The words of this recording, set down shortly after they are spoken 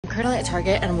currently at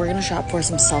Target and we're gonna shop for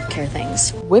some self-care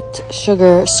things. Whipped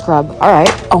sugar scrub. All right.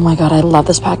 Oh my God, I love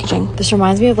this packaging. This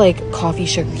reminds me of like coffee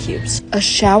sugar cubes. A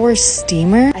shower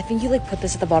steamer. I think you like put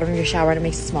this at the bottom of your shower and it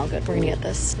makes it smell good. We're gonna get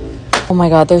this. Oh my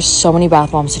God, there's so many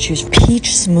bath bombs to choose from. Peach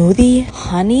smoothie,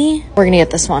 honey. We're gonna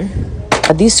get this one.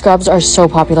 These scrubs are so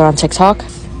popular on TikTok.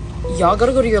 Y'all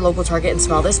gotta go to your local Target and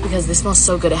smell this because this smells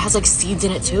so good. It has like seeds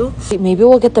in it too. Maybe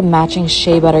we'll get the matching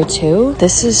shea butter too.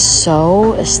 This is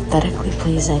so aesthetically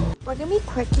pleasing. We're gonna be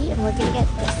quirky and we're gonna get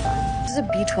this one. This is a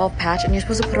B12 patch and you're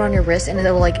supposed to put it on your wrist and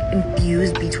it will like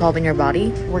infuse B12 in your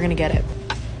body. We're gonna get it.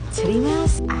 Titty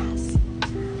mask? Ass.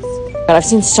 But I've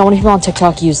seen so many people on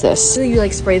TikTok use this. So you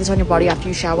like spray this on your body after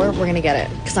you shower. We're gonna get it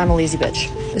because I'm a lazy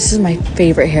bitch. This is my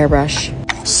favorite hairbrush.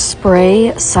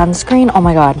 Spray sunscreen. Oh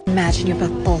my God. Imagine you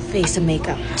have a full face of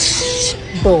makeup.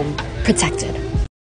 Boom. Protected.